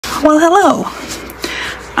Well, hello.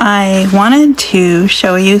 I wanted to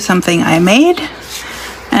show you something I made,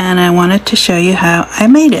 and I wanted to show you how I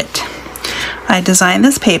made it. I designed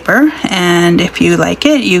this paper, and if you like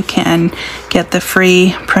it, you can get the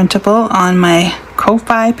free printable on my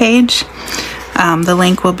Ko-Fi page. The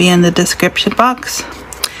link will be in the description box.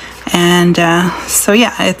 And so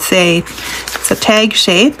yeah, it's a tag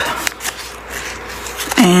shape,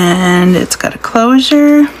 and it's got a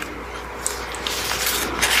closure.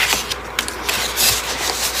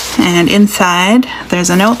 And inside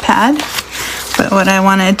there's a notepad, but what I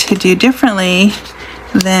wanted to do differently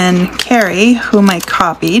than Carrie, whom I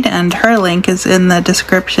copied, and her link is in the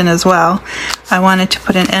description as well, I wanted to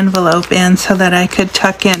put an envelope in so that I could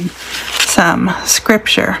tuck in some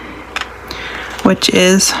scripture, which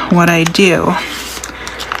is what I do.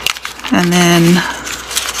 And then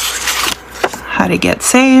how to get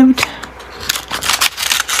saved.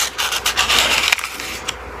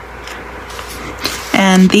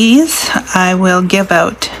 And these I will give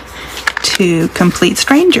out to complete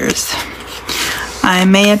strangers. I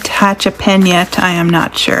may attach a pen yet, I am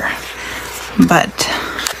not sure. But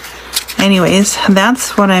anyways,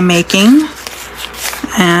 that's what I'm making.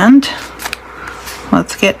 And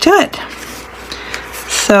let's get to it.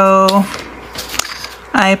 So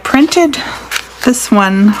I printed this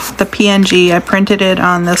one, the PNG, I printed it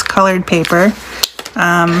on this colored paper.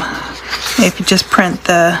 If you just print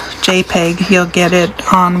the JPEG, you'll get it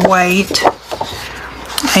on white.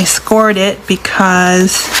 I scored it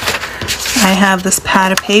because I have this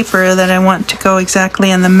pad of paper that I want to go exactly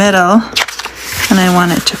in the middle, and I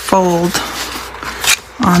want it to fold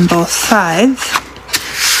on both sides.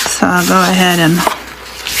 So I'll go ahead and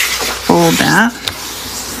fold that,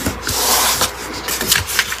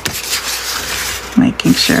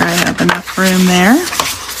 making sure I have enough room there.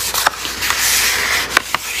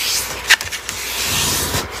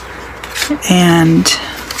 And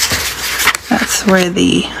that's where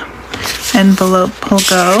the envelope will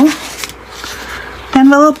go.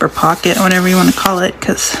 Envelope or pocket, whatever you want to call it,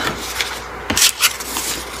 because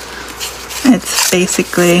it's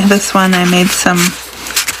basically, this one I made some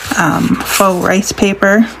faux rice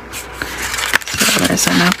paper, so there's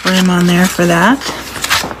enough room on there for that.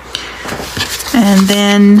 And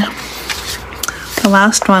then the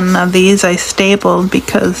last one of these I stapled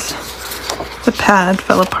because the pad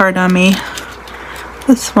fell apart on me.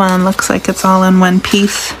 This one looks like it's all in one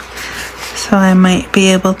piece, so I might be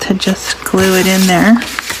able to just glue it in there.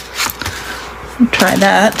 I'll try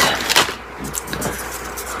that.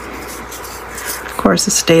 Of course,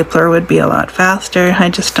 a stapler would be a lot faster. I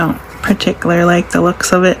just don't particularly like the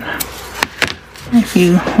looks of it. If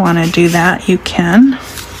you want to do that, you can.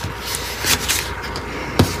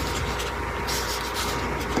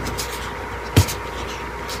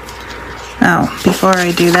 Oh, before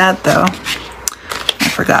I do that though, I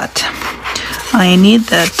forgot. I need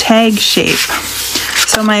the tag shape.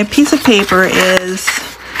 So my piece of paper is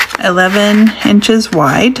 11 inches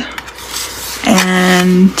wide,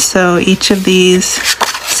 and so each of these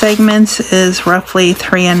segments is roughly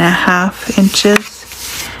 3.5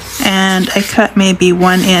 inches, and I cut maybe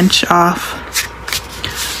 1 inch off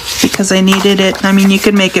because I needed it. I mean, you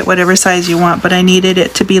could make it whatever size you want, but I needed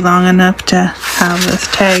it to be long enough to have this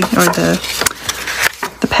tag or the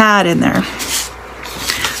pad in there.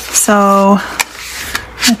 So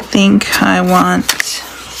I think I want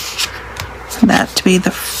that to be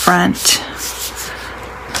the front.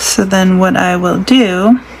 So then what I will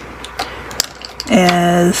do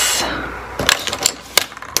is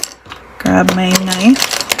grab my knife.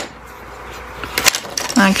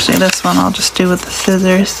 Actually, this one I'll just do with the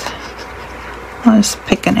scissors. I'll just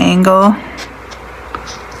pick an angle.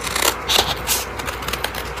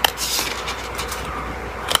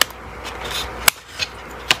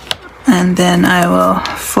 And then I will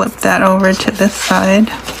flip that over to this side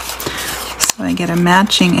so I get a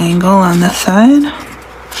matching angle on this side.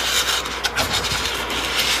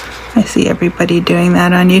 I see everybody doing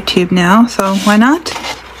that on YouTube now, so why not?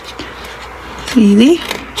 It's easy.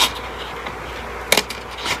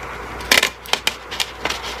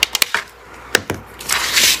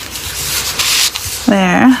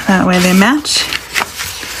 There, that way they match.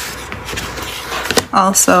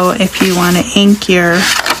 Also, if you want to ink your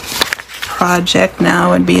project, now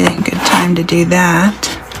would be a good time to do that.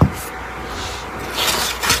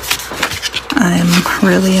 I'm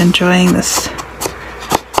really enjoying this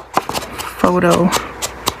photo,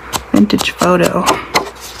 vintage photo.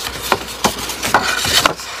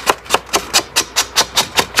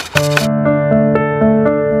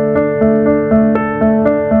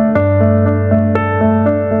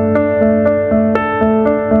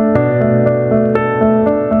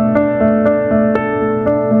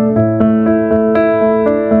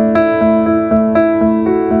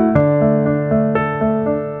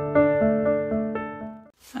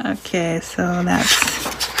 so that's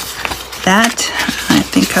that. I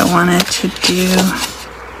think I wanted to do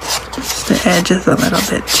just the edges a little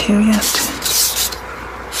bit too yet.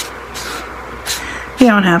 You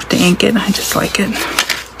don't have to ink it, I just like it.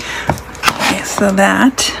 Okay, so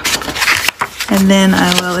that. And then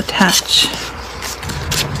I will attach.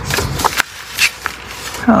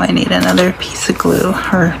 Oh, I need another piece of glue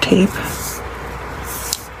or tape.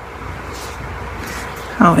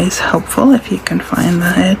 Always helpful if you can find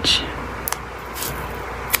the edge.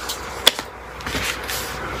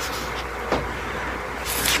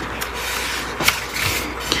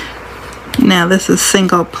 Now this is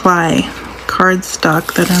single ply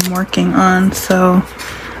cardstock that I'm working on, so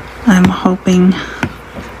I'm hoping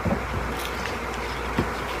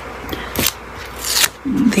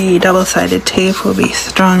the double-sided tape will be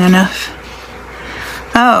strong enough.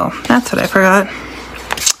 Oh, that's what I forgot.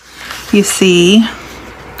 You see,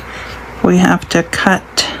 we have to cut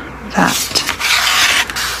that.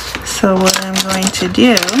 So what I'm going to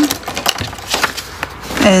do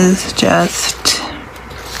is just,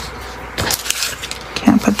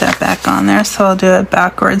 can't put that back on there, so I'll do it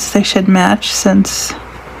backwards. They should match since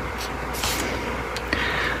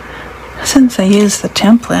I used the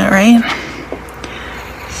template, right?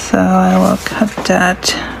 So I will cut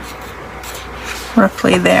that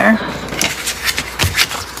roughly there.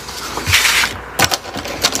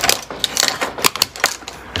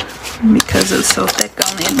 Because it's so thick,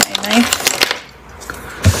 I'll need my knife.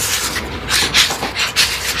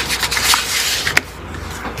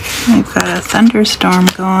 We've got a thunderstorm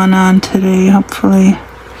going on today. Hopefully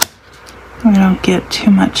we don't get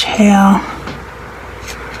too much hail.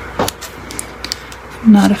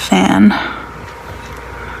 Not a fan.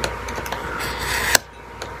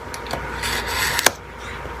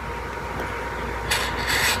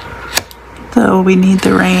 Though we need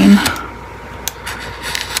the rain.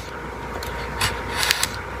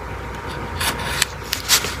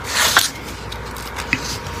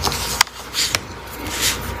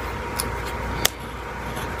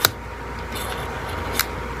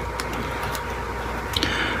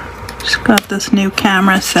 Just got this new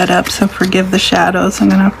camera set up, so forgive the shadows. I'm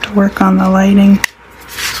gonna have to work on the lighting.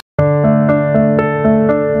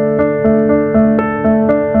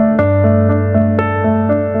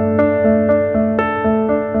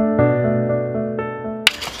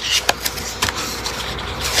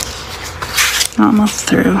 Almost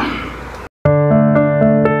through.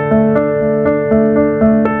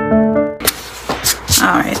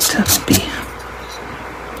 Alright, that'll be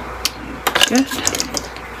good.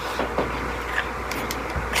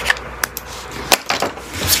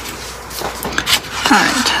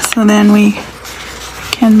 Alright, so then we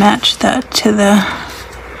can match that to the,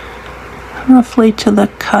 roughly to the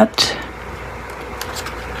cut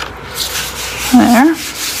there.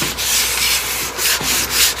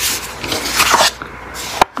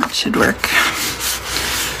 Should work.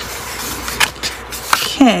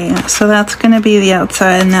 Okay, so that's going to be the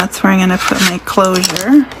outside, and that's where I'm going to put my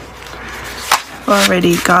closure. I've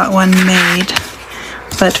already got one made,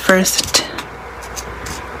 but first,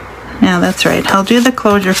 now that's right, I'll do the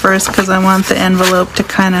closure first because I want the envelope to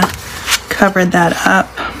kind of cover that up.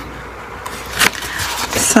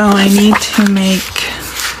 So I need to make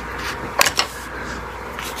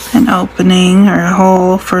an opening or a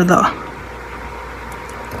hole for the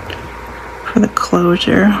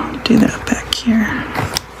closure. I'll do that back here.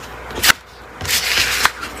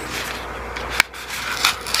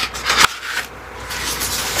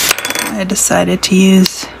 I decided to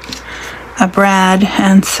use a brad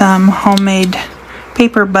and some homemade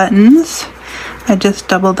paper buttons. I just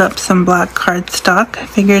doubled up some black cardstock. I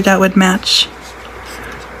figured that would match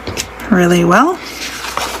really well.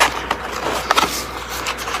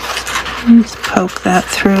 Just poke that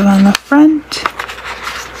through on the front.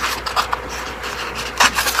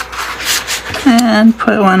 And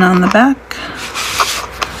put one on the back.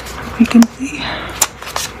 You can see.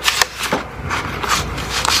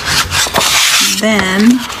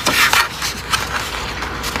 Then,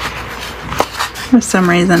 for some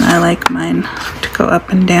reason, I like mine to go up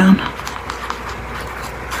and down.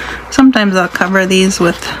 Sometimes I'll cover these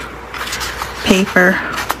with paper.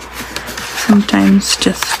 Sometimes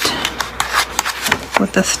just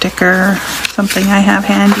with a sticker or something I have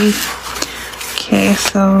handy. Okay,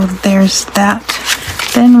 so there's that.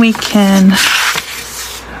 Then we can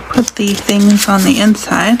put the things on the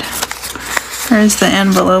inside. There's the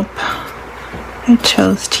envelope I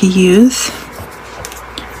chose to use.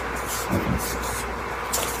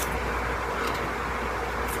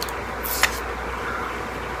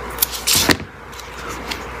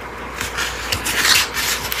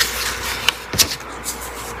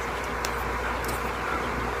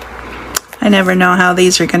 I never know how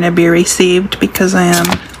these are going to be received, because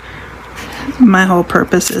my whole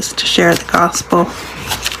purpose is to share the gospel,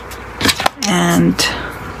 and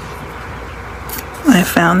I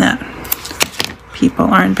found that people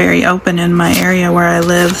aren't very open in my area where I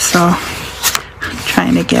live, so I'm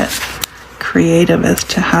trying to get creative as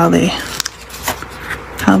to how they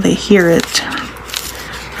hear it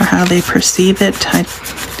or how they perceive it.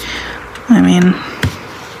 I mean,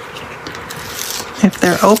 if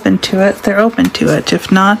they're open to it, they're open to it.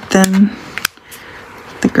 If not, then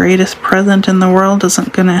the greatest present in the world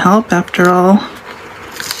isn't going to help after all.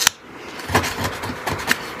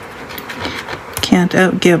 Can't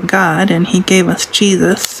outgive God, and He gave us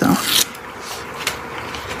Jesus, so.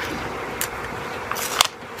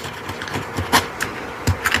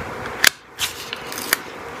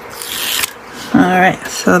 Alright,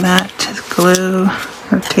 so that is glue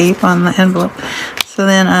or tape on the envelope. So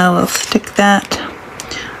then I will stick that,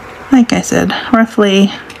 like I said,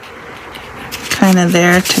 roughly kind of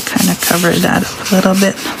there to kind of cover that up a little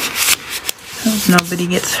bit so nobody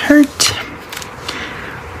gets hurt.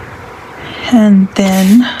 And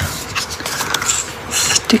then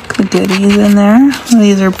stick the goodies in there.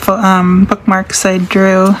 These are bookmarks I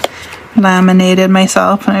drew, laminated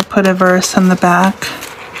myself, and I put a verse on the back.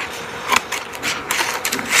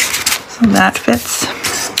 So that fits.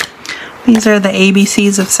 These are the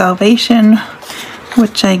ABCs of Salvation,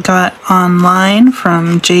 which I got online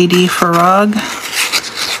from J.D. Farag,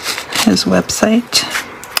 his website.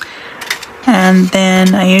 And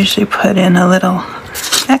then I usually put in a little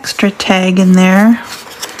extra tag in there,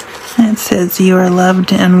 and it says "You are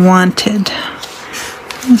loved and wanted."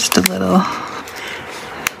 Just a little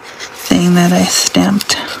thing that I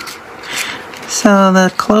stamped. So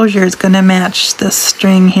the closure is going to match this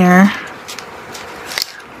string here.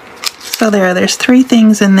 So there's 3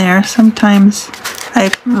 things in there. Sometimes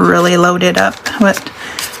I really load it up, but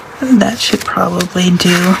that should probably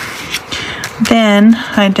do. Then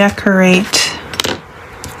I decorate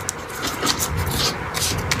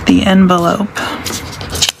the envelope.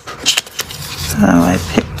 So I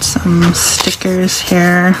picked some stickers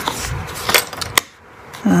here.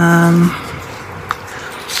 I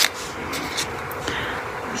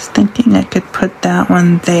was thinking I could put that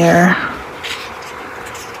one there.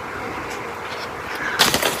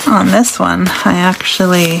 On this one, I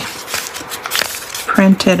actually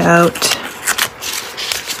printed out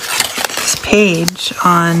this page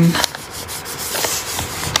on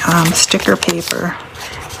sticker paper,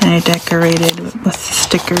 and I decorated with the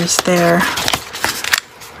stickers there.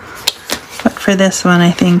 But for this one,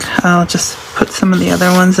 I think I'll just put some of the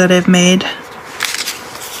other ones that I've made.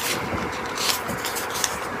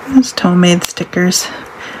 Just homemade stickers.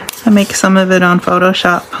 I make some of it on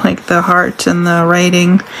Photoshop, like the heart and the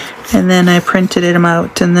writing, and then I printed them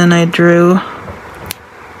out, and then I drew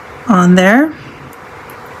on there.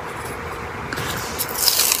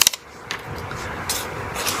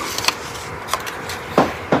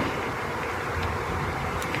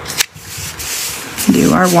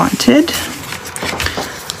 You are wanted.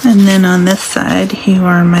 And then on this side, you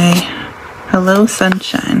are my hello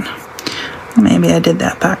sunshine. Maybe I did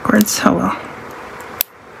that backwards. Oh well.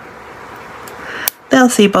 They'll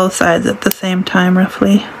see both sides at the same time,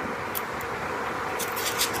 roughly.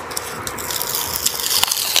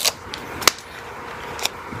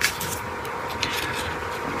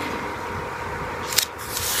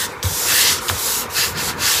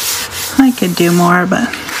 I could do more, but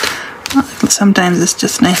sometimes it's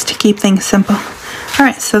just nice to keep things simple.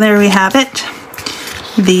 Alright, so there we have it.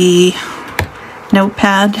 The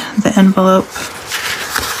notepad, the envelope,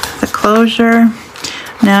 the closure.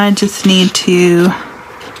 Now I just need to,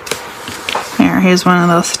 here's one of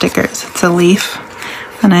those stickers. It's a leaf,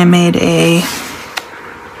 and I made a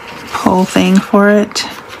whole thing for it.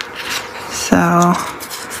 So,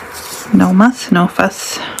 no muss, no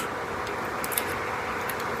fuss.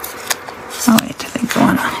 Oh wait, I think I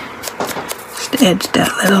wanna just edge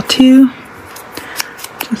that little too,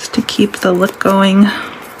 just to keep the look going.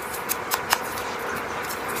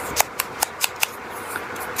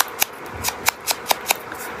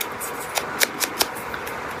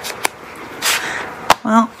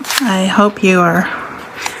 Well, I hope you are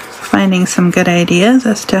finding some good ideas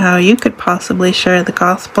as to how you could possibly share the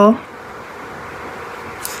gospel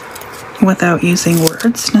without using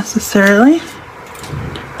words necessarily.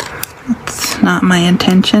 It's not my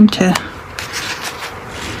intention to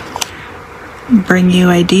bring you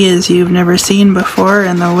ideas you've never seen before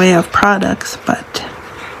in the way of products, but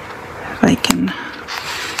if I can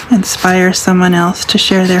inspire someone else to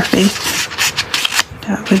share their faith,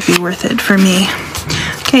 that would be worth it for me.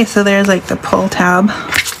 Okay, so there's like the pull tab.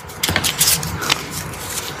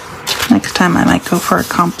 Next time I might go for a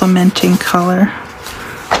complementing color,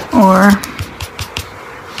 or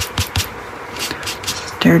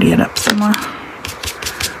dirty it up some more.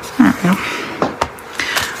 There we go.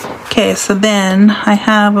 Okay, so then I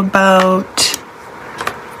have about,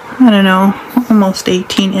 I don't know, almost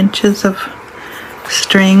 18 inches of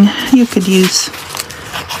string. You could use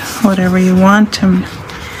whatever you want. I'm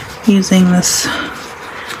using this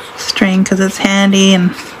string because it's handy,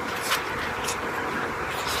 and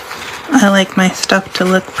I like my stuff to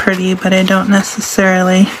look pretty, but I don't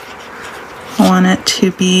necessarily want it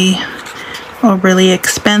to be overly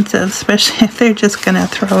expensive, especially if they're just gonna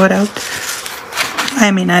throw it out.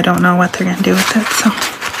 I mean, I don't know what they're gonna do with it, so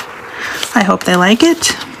I hope they like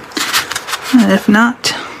it. And if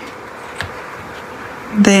not,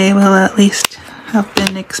 they will at least have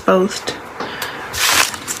been exposed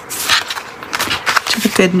to the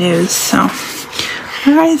good news. So,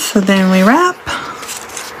 alright, so then we wrap.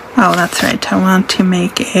 Oh, that's right, I want to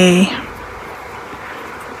make a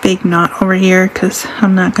big knot over here because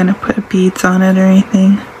I'm not going to put beads on it or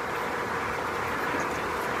anything.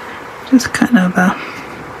 Just kind of a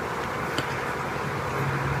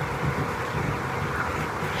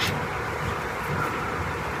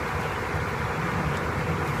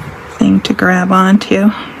thing to grab onto.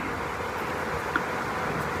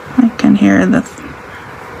 I can hear the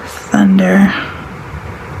thunder.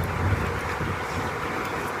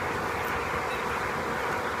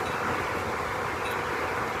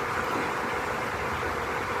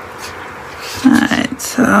 Alright,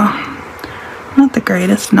 so not the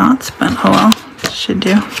greatest knots, but oh well, should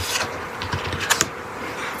do.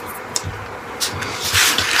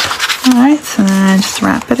 Alright, so then I just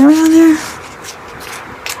wrap it around there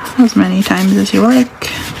as many times as you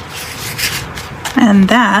like, and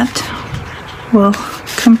that will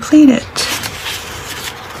complete it.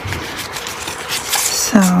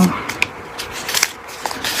 So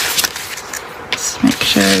let's make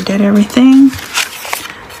sure I did everything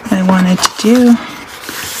I wanted to do.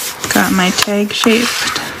 Got my tag shaped.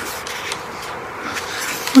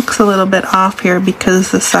 Looks a little bit off here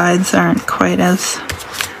because the sides aren't quite as,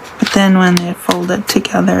 but then when they fold it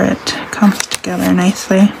together, it comes together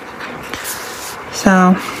nicely.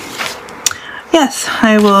 So yes,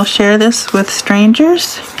 I will share this with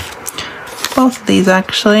strangers. Both of these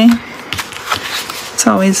actually. It's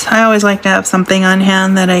always, I always like to have something on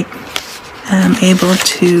hand that I am able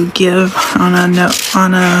to give on a note,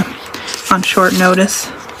 on short notice.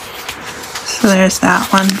 So there's that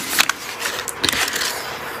one.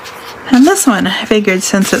 And this one, I figured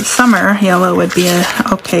since it's summer, yellow would be a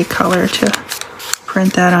okay color to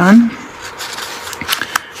print that on.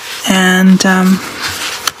 And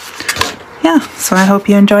yeah, so I hope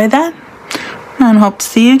you enjoyed that, and hope to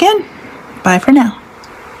see you again. Bye for now.